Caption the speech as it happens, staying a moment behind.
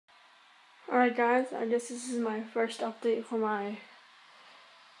Alright guys, I guess this is my first update for my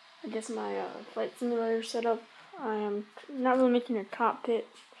flight simulator setup. I am not really making a cockpit.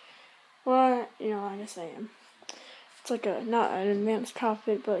 Well, I guess I am. It's like not an advanced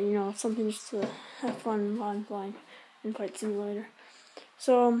cockpit, but something just to have fun while I'm flying in flight simulator.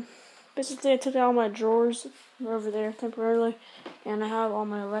 So basically I took out all my drawers. They're over there temporarily, and I have all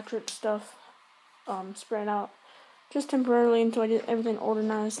my electric stuff spread out just temporarily until I get everything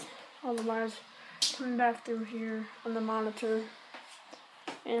organized. All the wires coming back through here on the monitor,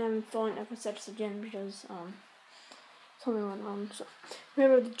 and I'm installing FSX again because something went wrong. So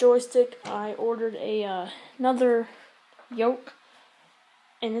remember the joystick, I ordered another yoke,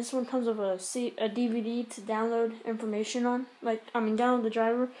 and this one comes with a DVD to download information on, download the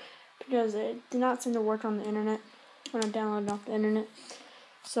driver, because it did not seem to work on the internet when I downloaded off the internet.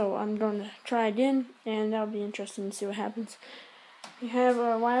 So I'm going to try again, and that'll be interesting to see what happens. You have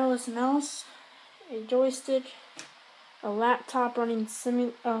a wireless mouse, a joystick, a laptop running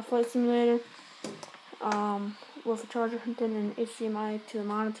flight simulator, with a charger hooked in and HDMI to the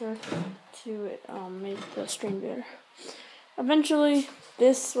monitor to make the stream better. Eventually,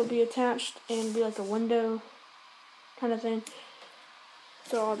 this will be attached and be like a window kind of thing.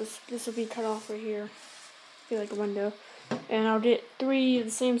 So this will be cut off right here, be like a window, and I'll get 3 of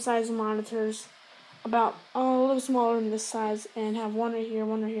the same size monitors, about a little smaller than this size, and have one right here,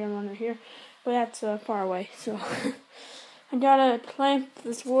 one right here, and one right here. But that's far away, so I gotta clamp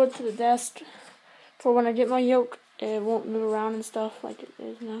this wood to the desk for when I get my yoke, it won't move around and stuff like it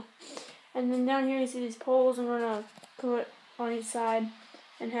is now. And then down here you see these poles I'm gonna put on each side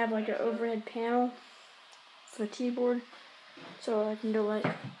and have like an overhead panel for the keyboard, so I can do like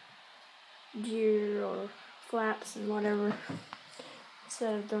gear or flaps and whatever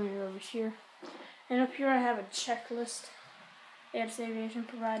instead of doing it over here. And up here I have a checklist Advanced Aviation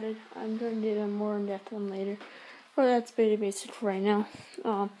provided. I'm going to do a more in-depth one later, but that's pretty basic for right now.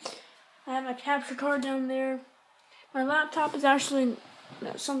 I have my capture card down there. My laptop is actually,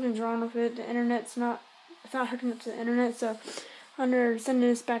 something's wrong with it. The internet's not, it's not hooking up to the internet, so I'm going to send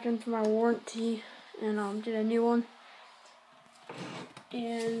this back in for my warranty and get a new one.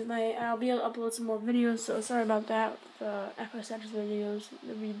 And I'll be able to upload some more videos, so sorry about that. The FSX videos,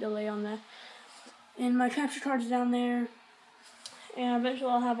 there'll be a delay on that. And my capture card's down there. And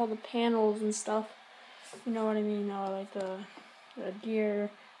eventually I'll have all the panels and stuff. You know what I mean? Like the gear,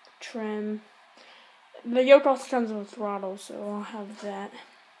 trim. The yoke also comes with a throttle, so I'll have that.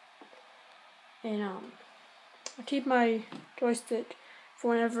 And I keep my joystick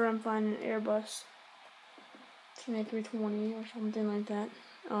for whenever I'm flying an Airbus, A320 or something like that.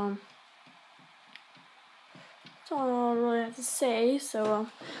 That's all I really have to say. So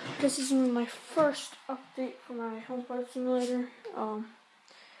this is my first update for my home flight simulator.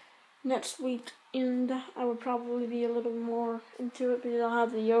 Next week, I will probably be a little more into it because I'll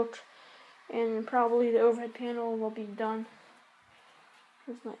have the yoke, and probably the overhead panel will be done.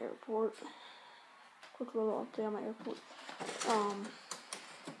 Here's my airport. Quick little update on my airport.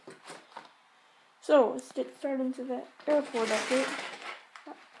 So let's get started into that airport update.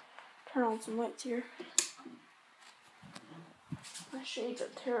 Turn on some lights here. My shades are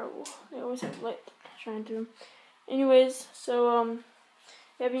terrible. They always have light shining through them. Anyways, so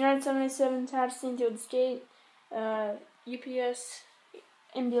we have United 787 attached into its gate. UPS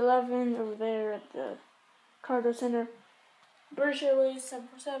MD-11 over there at the cargo center. British Airways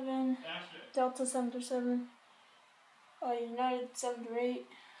 747, Delta 737, United 738,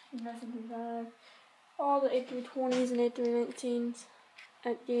 United 735, all the A320s and A319s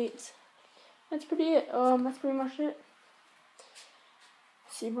at gates. That's pretty it. That's pretty much it.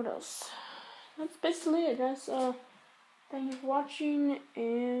 Let's see what else. That's basically it, guys. Thank you for watching,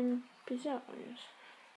 and peace out, I guess.